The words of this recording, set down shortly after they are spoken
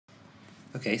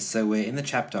Okay, so we're in the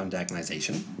chapter on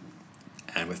diagonalization,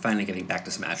 and we're finally getting back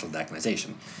to some actual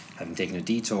diagonalization. Having taken a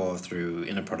detour through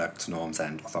inner product, norms,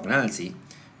 and orthogonality,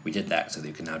 we did that so that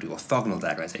you can now do orthogonal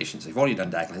diagonalization. So you've already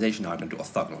done diagonalization, now I'm going to do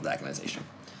orthogonal diagonalization.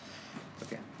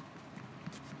 Okay.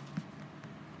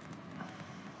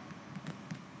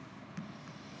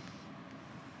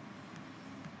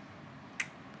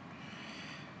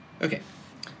 Okay,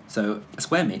 so a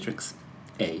square matrix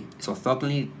A is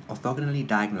orthogonally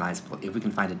diagonalizable if we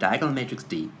can find a diagonal matrix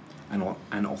D and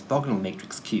an orthogonal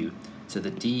matrix Q, so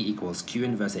that D equals Q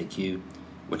inverse AQ,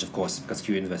 which of course, because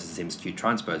Q inverse is the same as Q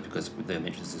transpose, because the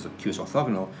matrix is Q is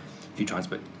orthogonal, Q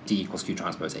transpose D equals Q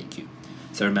transpose AQ.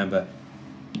 So remember,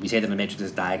 we say that a matrix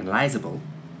is diagonalizable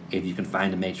if you can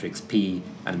find a matrix P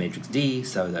and a matrix D,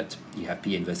 so that you have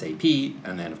P inverse AP,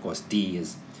 and then of course D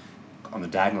is on the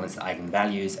diagonal it's the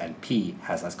eigenvalues, and P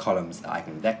has as columns the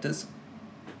eigenvectors.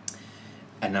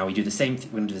 And now we do the same.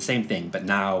 We're going to do the same thing, but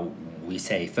now we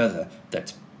say further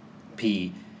that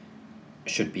P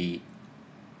should be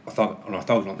an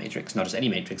orthogonal matrix, not just any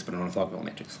matrix, but an orthogonal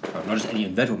matrix, or not just any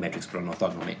invertible matrix, but an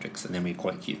orthogonal matrix, and then we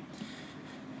call it Q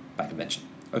by convention.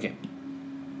 Okay.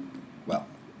 Well,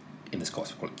 in this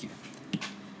course we call it Q.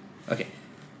 Okay.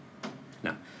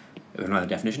 Now, we have another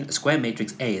definition. A square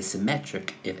matrix A is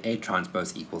symmetric if A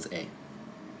transpose equals A.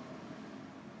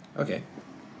 Okay.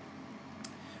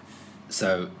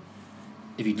 So,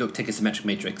 if you take a symmetric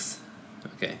matrix,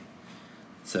 okay,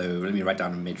 so let me write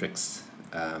down a matrix,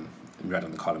 let me write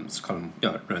down the columns.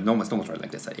 Normal write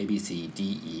like this, A, B, C,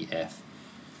 D, E, F,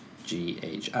 G,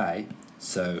 H, I.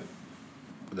 So,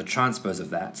 the transpose of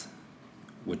that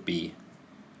would be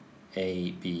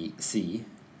A, B, C,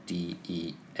 D,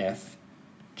 E, F,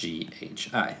 G,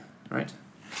 H, I, right?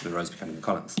 So the rows becoming the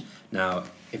columns. Now,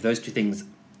 if those two things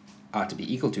are to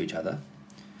be equal to each other,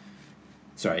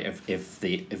 sorry, if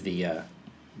the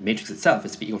matrix itself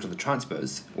is to be equal to the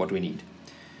transpose, what do we need?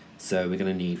 So we're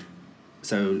going to need,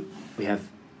 so we have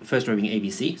the first row being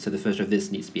ABC, so the first row of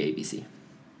this needs to be ABC.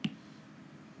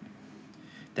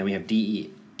 Then we have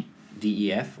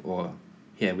DEF, or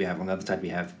here we have on the other side we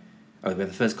have the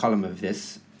first column of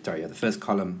this, sorry, the first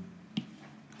column,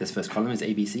 this first column is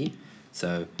ABC,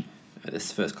 so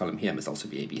this first column here must also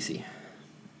be ABC.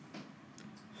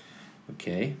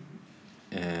 Okay,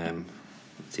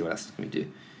 let's see what else can we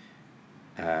do.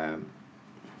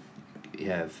 We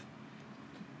have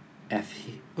F,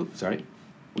 oops, sorry,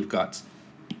 we've got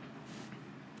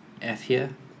F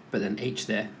here, but then H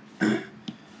there,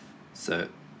 so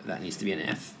that needs to be an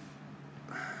F,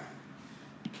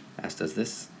 as does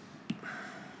this.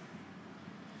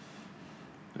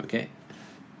 Okay,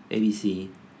 ABC.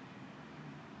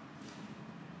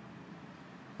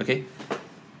 Okay,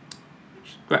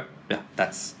 right, yeah,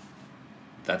 that's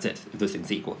it, if those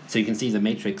things are equal. So you can see the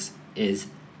matrix is,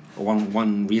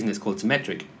 one reason it's called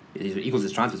symmetric, it equals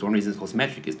its transpose, one reason it's called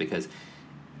symmetric is because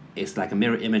it's like a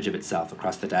mirror image of itself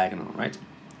across the diagonal, right?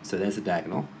 So there's the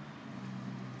diagonal,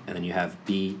 and then you have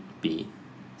B, B,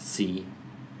 C,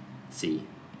 C,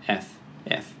 F,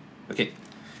 F. Okay.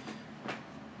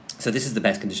 So this is the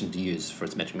best condition to use for a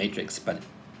symmetric matrix, but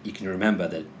you can remember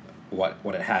that what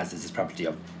it has is this property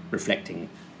of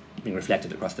being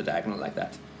reflected across the diagonal like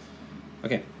that.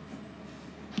 Okay.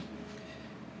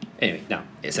 Anyway, now,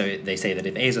 so they say that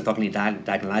if A is orthogonally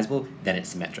diagonalizable, then it's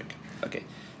symmetric. Okay,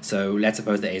 so let's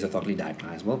suppose that A is orthogonally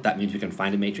diagonalizable. That means we can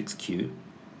find a matrix Q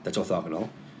that's orthogonal,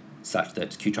 such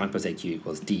that Q transpose AQ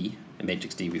equals D, a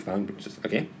matrix D we found, which is,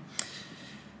 okay.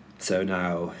 So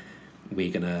now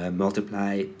we're going to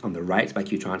multiply on the right by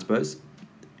Q transpose,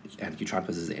 and Q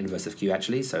transpose is the inverse of Q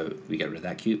actually, so we get rid of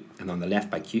that Q, and on the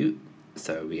left by Q,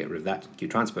 so we get rid of that Q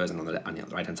transpose, and on the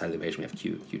right-hand side of the equation we have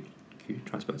Q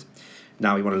transpose.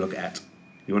 Now we want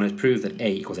to prove that A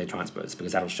equals A transpose,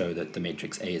 because that'll show that the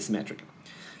matrix A is symmetric.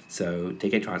 So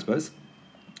take A transpose,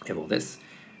 you have all this.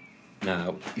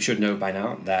 Now, you should know by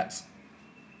now that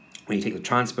when you take the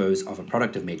transpose of a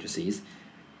product of matrices,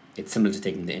 it's similar to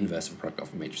taking the inverse of a product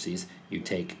of matrices. You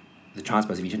take the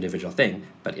transpose of each individual thing,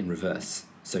 but in reverse.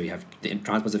 So you have the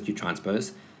transpose of Q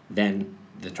transpose, then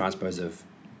the transpose of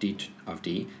D,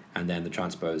 and then the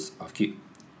transpose of Q.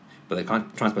 But the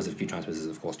transpose of Q transpose is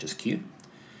of course just Q.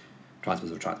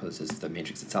 Transpose of transpose is the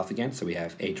matrix itself again, so we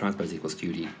have A transpose equals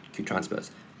Q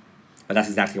transpose. But that's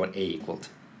exactly what A equaled,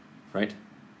 right?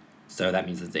 So that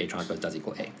means that the A transpose does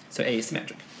equal A. So A is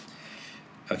symmetric.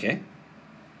 Okay.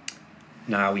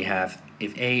 Now we have,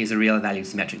 if A is a real valued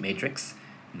symmetric matrix,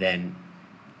 then,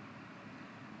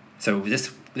 so this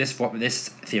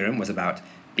theorem was about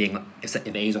being, if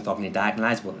A is orthogonally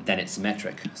diagonalizable, then it's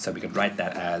symmetric. So we could write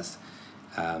that as,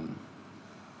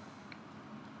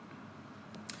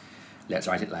 let's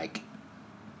write it like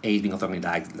A being orthogonally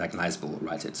diagonalizable, we'll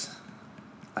write it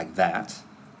like that.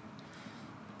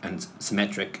 And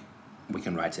symmetric, we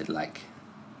can write it like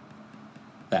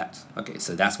that. Okay,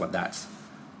 so that's what that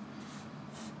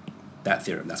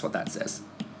theorem, that's what that says,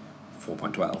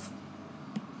 4.12.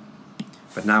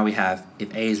 But now we have,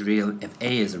 if A is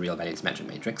a real value symmetric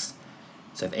matrix,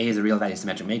 so if A is a real value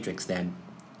symmetric matrix, then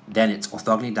it's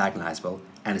orthogonally diagonalizable,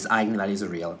 and its eigenvalues are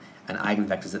real, and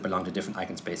eigenvectors that belong to different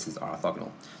eigenspaces are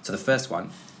orthogonal. So the first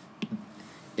one,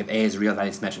 if A is a real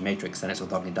value symmetric matrix, then it's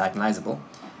orthogonally diagonalizable.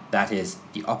 That is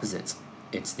the opposite.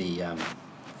 It's the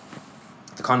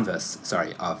converse,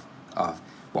 sorry, of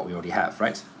what we already have,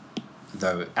 right?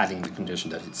 Though adding the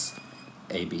condition that it's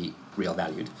A, B real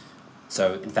valued.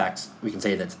 So in fact, we can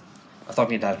say that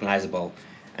orthogonally diagonalizable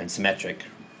and symmetric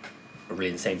are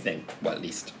really the same thing. Well, at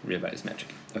least real value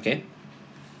symmetric. Okay.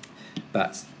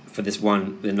 But for this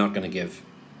one, they're not going to give.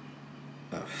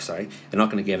 They're not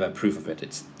going to give a proof of it.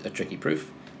 It's a tricky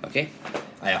proof. Okay.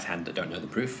 I offhand don't know the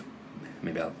proof.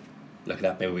 Maybe I'll look it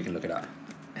up. Maybe we can look it up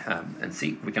and see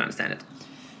if we can understand it.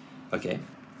 Okay.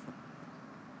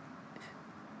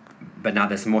 But now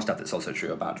there's some more stuff that's also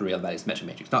true about real value symmetric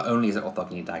matrix. Not only is it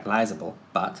orthogonally diagonalizable,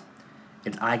 but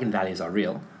its eigenvalues are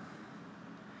real,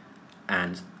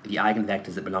 and the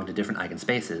eigenvectors that belong to different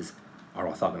eigenspaces are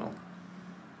orthogonal.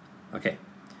 Okay.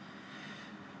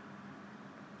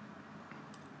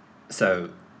 So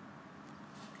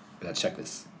let's check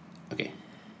this. Okay.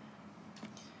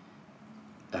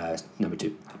 Number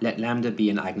 2. Let lambda be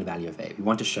an eigenvalue of A. We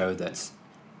want to show that.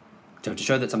 So to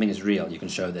show that something is real, you can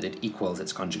show that it equals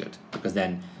its conjugate, because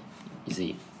then you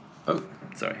see. Oh,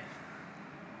 sorry.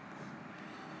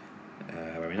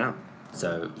 Where are we now?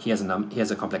 So here's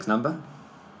a complex number.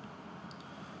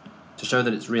 To show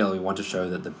that it's real, we want to show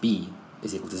that the b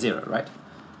is equal to 0, right?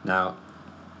 Now,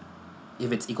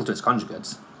 if it's equal to its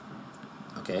conjugates,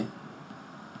 okay.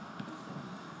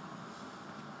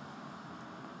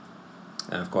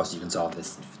 And of course, you can solve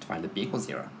this to find that b equals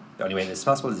 0. The only way this is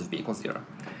possible is if b equals 0.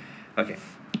 Okay.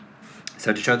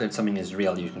 So to show that something is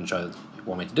real, you can show,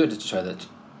 one way to do it is to show that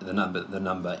the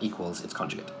number equals its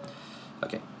conjugate.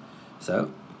 Okay.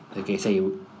 So, okay, they say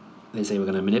we're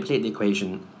going to manipulate the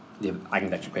equation, the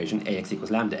eigenvector equation, ax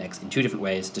equals lambda x, in 2 different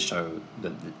ways to show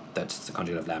that that's the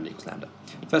conjugate of lambda equals lambda.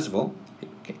 First of all,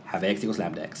 okay, have ax equals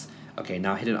lambda x. Okay,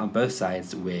 now hit it on both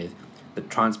sides with the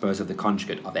transpose of the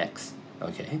conjugate of x.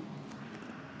 Okay.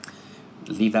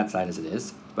 Leave that side as it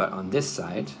is, but on this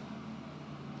side,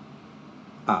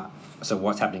 so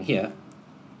what's happening here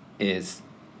is,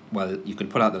 well, you can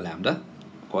pull out the lambda,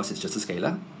 of course it's just a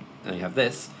scalar, and you have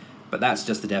this, but that's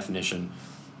just the definition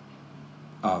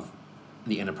of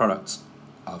the inner product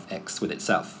of x with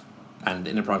itself, and the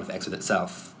inner product of x with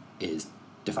itself is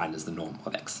defined as the norm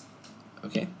of x,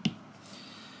 okay?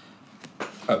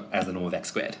 Oh, as the norm of x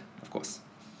squared, of course.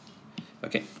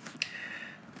 Okay,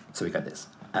 so we got this.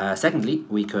 Secondly,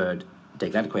 we could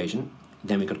take that equation,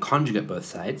 then we could conjugate both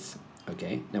sides.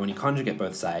 Okay, now when you conjugate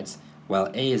both sides,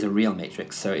 well, A is a real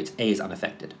matrix, so its A is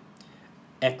unaffected.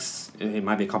 X, it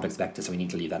might be a complex vector, so we need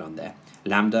to leave that on there.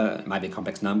 Lambda, it might be a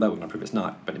complex number, we're going to prove it's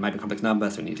not, but it might be a complex number,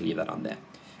 so we need to leave that on there.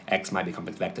 X might be a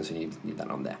complex vector, so we need to leave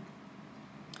that on there.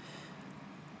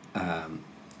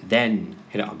 Then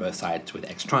hit it on both sides with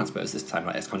X transpose, this time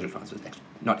not X conjugate transpose,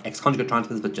 not X conjugate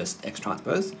transpose, but just X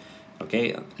transpose.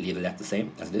 Okay, leave the left the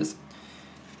same as it is.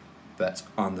 But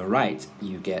on the right,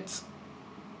 you get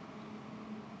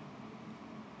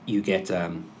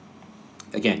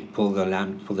again, pull the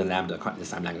lambda, this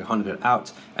time lambda conjugate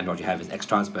out, and what you have is X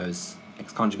transpose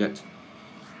X conjugate,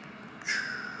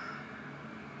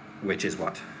 which is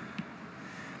what?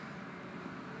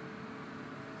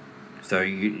 So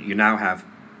you now have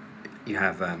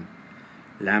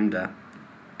lambda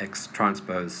X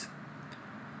transpose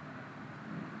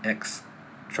X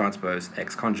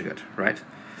conjugate, right?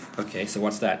 Okay, so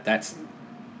what's that? That's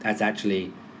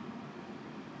actually,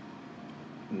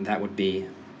 that would be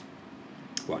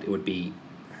what? It would be,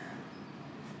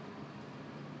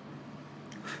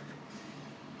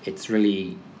 it's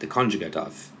really the conjugate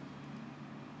of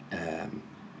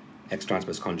X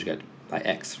transpose conjugate by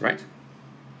X, right?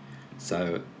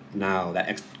 So now that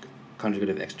X conjugate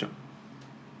of X,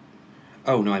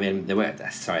 oh no, I made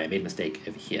a mistake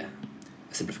over here,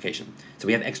 a simplification. So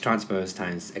we have X transpose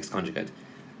times X conjugate.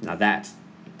 Now that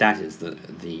is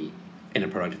the inner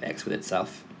product of X with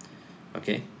itself,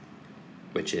 okay,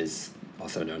 which is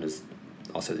also known as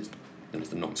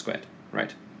the norm squared,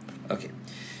 right? Okay,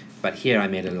 but here I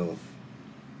made a little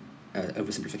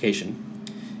oversimplification.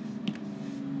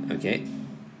 Okay,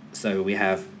 so we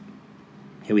have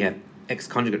X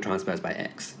conjugate transpose by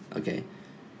X. Okay,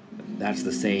 that's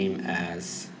the same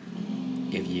as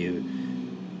if you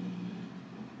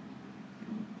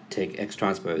take X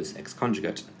transpose X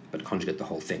conjugate, but conjugate the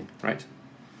whole thing, right?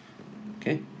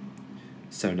 Okay,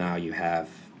 so now you have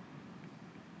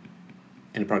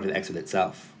inner product of X with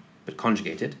itself, but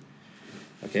conjugated,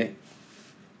 okay?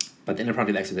 But the inner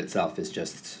product of X with itself is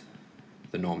just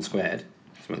the norm squared,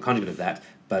 so the conjugate of that,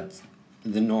 but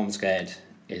the norm squared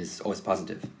is always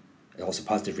positive, also a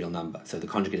positive real number, so the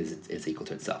conjugate is equal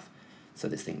to itself. So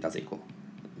this thing does equal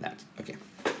that, okay.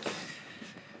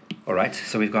 All right,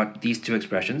 so we've got these two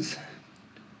expressions.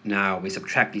 Now we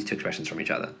subtract these two expressions from each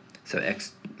other. So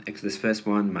x this first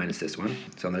one minus this one.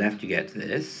 So on the left you get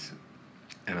this,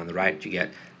 and on the right you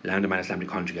get lambda minus lambda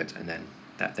conjugate, and then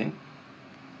that thing.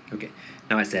 Okay,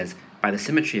 now it says, by the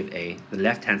symmetry of A, the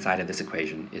left-hand side of this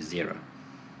equation is 0.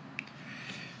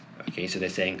 Okay, so they're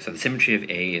saying, so the symmetry of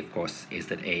A, of course, is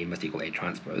that A must equal A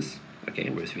transpose. Okay,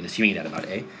 we've been assuming that about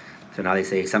A. So now they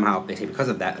say, somehow, they say because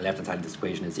of that, the left-hand side of this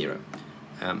equation is 0.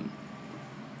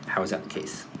 How is that the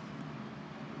case?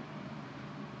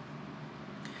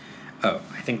 Oh,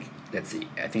 I think, let's see,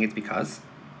 I think it's because,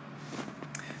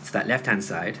 so that left-hand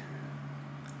side,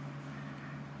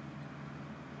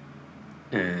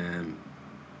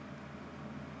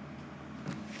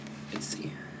 let's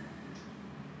see,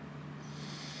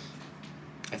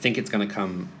 I think it's going to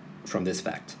come from this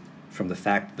fact, from the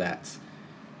fact that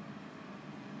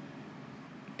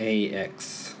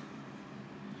AX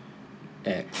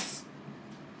X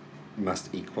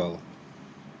must equal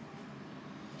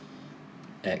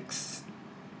X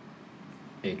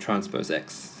A transpose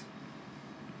X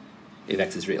if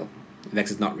X is real. If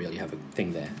X is not real, you have a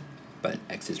thing there, but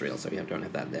X is real, so you don't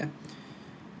have that there.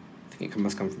 I think it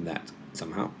must come from that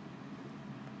somehow.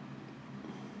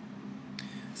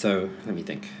 So let me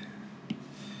think.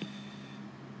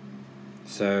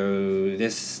 So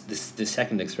this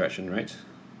second expression, right?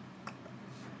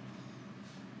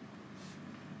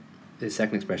 This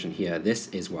second expression here, this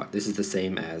is what? This is the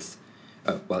same as,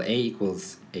 oh, well, A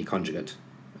equals A conjugate,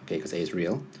 okay, because A is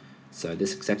real. So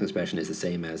this second expression is the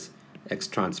same as X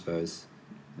transpose,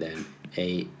 then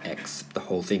AX, the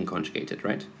whole thing conjugated,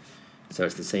 right? So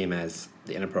it's the same as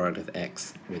the inner product of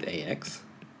X with AX.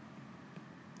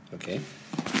 Okay.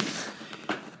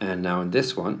 And now in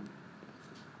this one,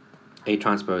 A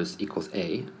transpose equals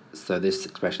A, so this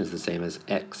expression is the same as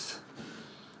X,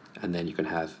 and then you can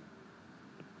have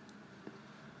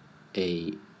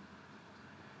A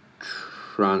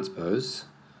transpose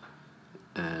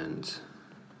and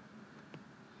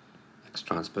X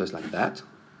transpose like that.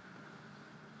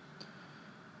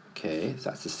 Okay, so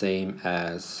that's the same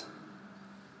as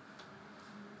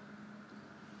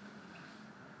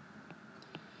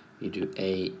you do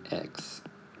AX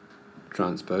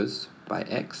transpose by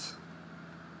X.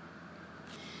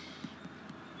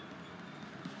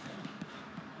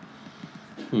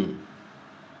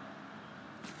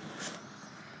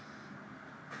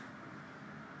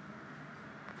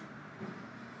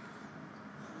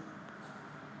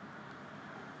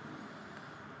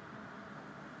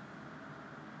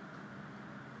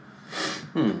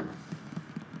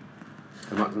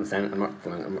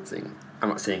 I'm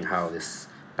not saying how this,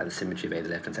 by the symmetry of A, the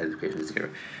left-hand side of the equation is 0.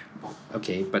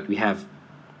 Okay, but we have,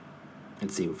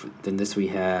 let's see, then this we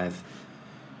have,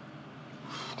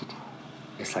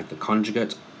 it's like the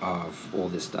conjugate of all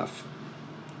this stuff.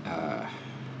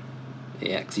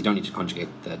 AX, you don't need to conjugate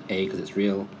the A because it's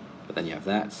real, but then you have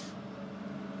that.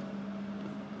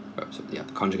 Oh, so you have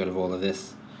the conjugate of all of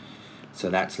this. So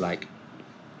that's like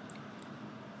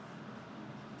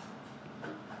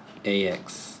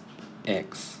AX,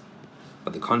 X,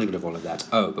 but the conjugate of all of that.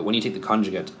 Oh, but when you take the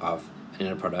conjugate of an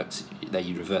inner product, that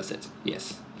you reverse it.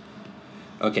 Yes.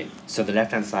 Okay, so the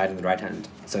left-hand side and the right-hand.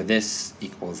 So this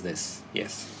equals this.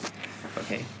 Yes.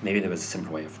 Okay, maybe there was a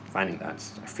simpler way of finding that.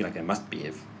 I feel like there must be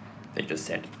if they just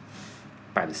said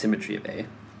by the symmetry of A.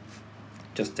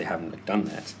 Just they haven't done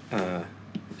that. There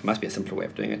must be a simpler way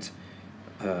of doing it.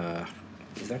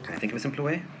 Is there? Can I think of a simpler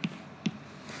way?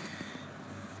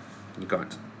 You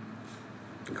got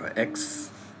X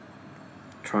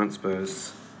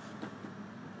transpose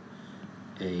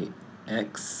A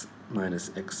X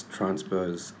minus X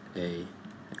transpose A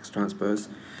X transpose.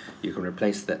 You can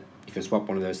replace that. You can swap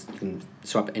one of those. You can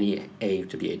swap any A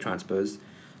to be A transpose.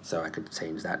 So I could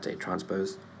change that to A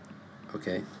transpose.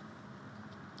 Okay.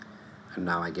 And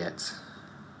now I get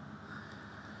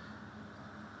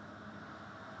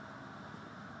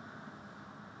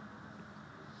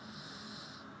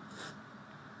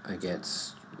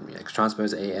X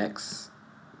transpose AX,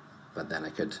 but then I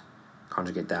could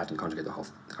conjugate that and conjugate the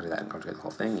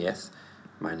whole thing. Yes,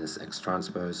 minus X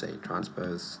transpose A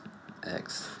transpose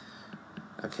X.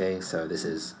 Okay, so this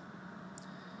is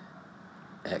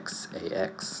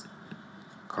XAX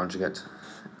conjugate,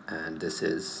 and this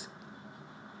is,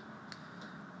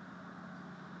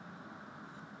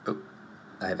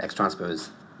 I have X transpose,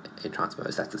 A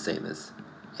transpose, that's the same as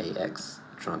AX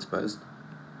transpose.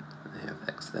 I have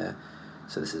X there,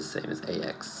 so this is the same as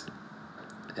AX,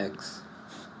 X,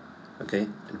 okay,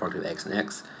 in product of X and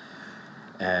X,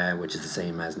 which is the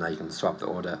same as, now you can swap the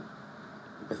order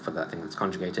for that thing that's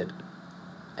conjugated.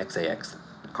 XAX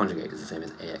conjugate is the same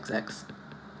as AXX.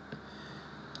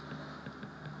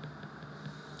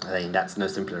 I think that's no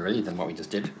simpler really than what we just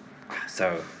did.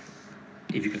 So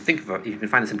if you can think of if you can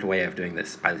find a simpler way of doing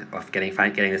this, of getting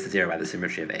this to 0 by the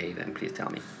symmetry of A, then please tell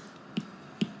me.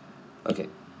 Okay.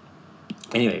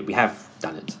 Anyway, we have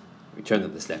done it. We turned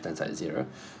that this left-hand side is 0.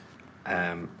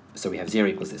 So we have 0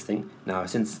 equals this thing. Now,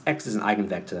 since x is an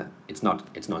eigenvector, it's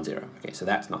non-zero. Okay, so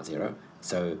that's not 0.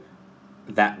 So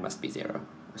that must be 0.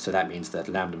 So that means that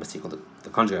lambda must equal the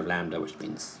conjugate of lambda, which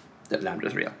means that lambda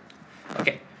is real.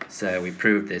 Okay, so we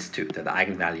proved this too, that the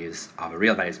eigenvalues of a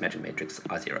real value symmetric matrix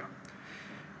are 0.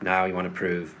 Now we want to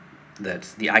prove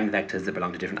that the eigenvectors that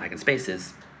belong to different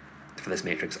eigenspaces for this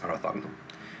matrix are orthogonal.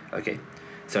 Okay,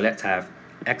 so let's have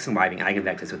x and y being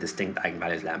eigenvectors with distinct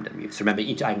eigenvalues lambda and mu. So remember,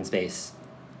 each eigenspace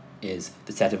is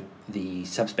the set of the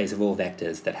subspace of all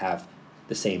vectors that have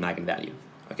the same eigenvalue.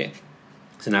 Okay,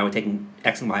 so now we're taking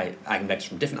x and y eigenvectors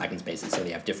from different eigenspaces, so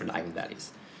they have different eigenvalues.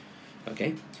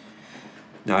 Okay,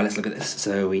 now let's look at this.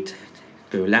 So we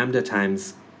go lambda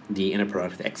times the inner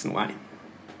product of x and y.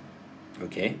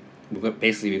 Okay,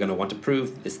 basically we're going to want to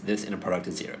prove this inner product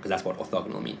is 0, because that's what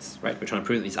orthogonal means, right? We're trying to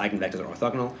prove that these eigenvectors are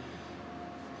orthogonal,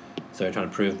 so we're trying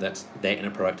to prove that their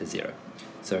inner product is 0.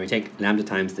 So we take lambda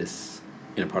times this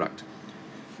inner product,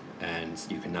 and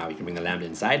you can bring the lambda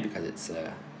inside, because it's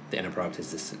the inner product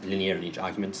is this linear in each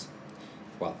argument.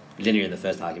 Well, linear in the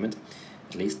first argument,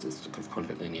 at least. It's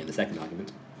conflict linear in the second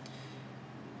argument.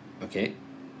 Okay,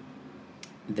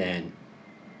 then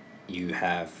you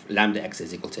have lambda x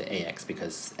is equal to ax,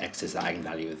 because x is the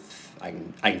eigenvalue with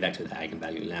eigenvector with the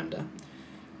eigenvalue lambda.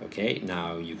 Okay,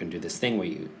 now you can do this thing where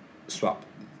you swap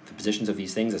the positions of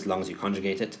these things as long as you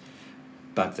conjugate it,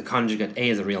 but the conjugate A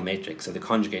is a real matrix, so the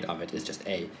conjugate of it is just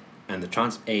A, and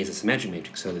A is a symmetric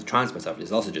matrix, so the transpose of it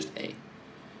is also just A.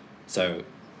 So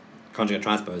conjugate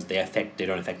transpose, they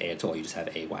don't affect A at all, you just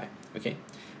have AY. Okay,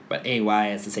 but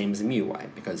AY is the same as mu y,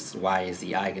 because y is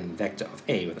the eigenvector of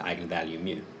A with eigenvalue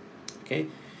mu. Okay,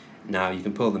 now you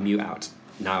can pull the mu out.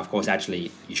 Now, of course,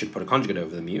 actually, you should put a conjugate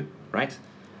over the mu, right?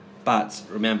 But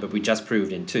remember, we just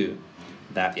proved in 2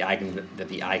 that the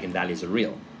eigenvalues are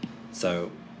real.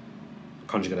 So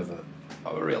conjugate of a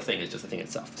real thing is just the thing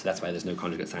itself. So that's why there's no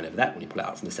conjugate sign over that when you pull it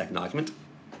out from the second argument.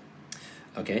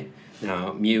 Okay,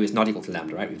 now mu is not equal to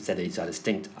lambda, right? We've said that these are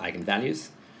distinct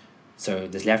eigenvalues. So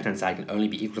this left-hand side can only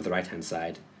be equal to the right-hand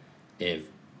side if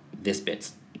this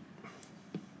bit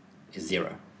is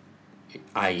 0.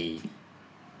 i.e.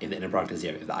 if the inner product is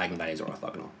 0, if the eigenvalues are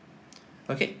orthogonal.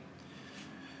 Okay,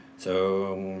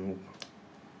 so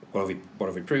what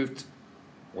have we proved?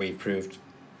 We've proved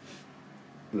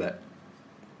that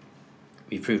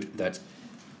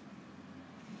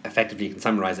effectively you can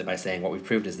summarize it by saying what we've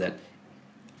proved is that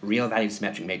real value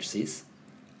symmetric matrices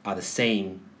are the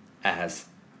same as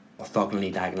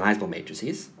orthogonally diagonalizable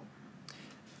matrices,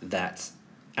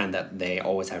 and that they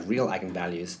always have real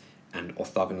eigenvalues and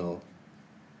orthogonal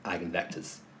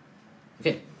eigenvectors.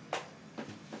 Okay,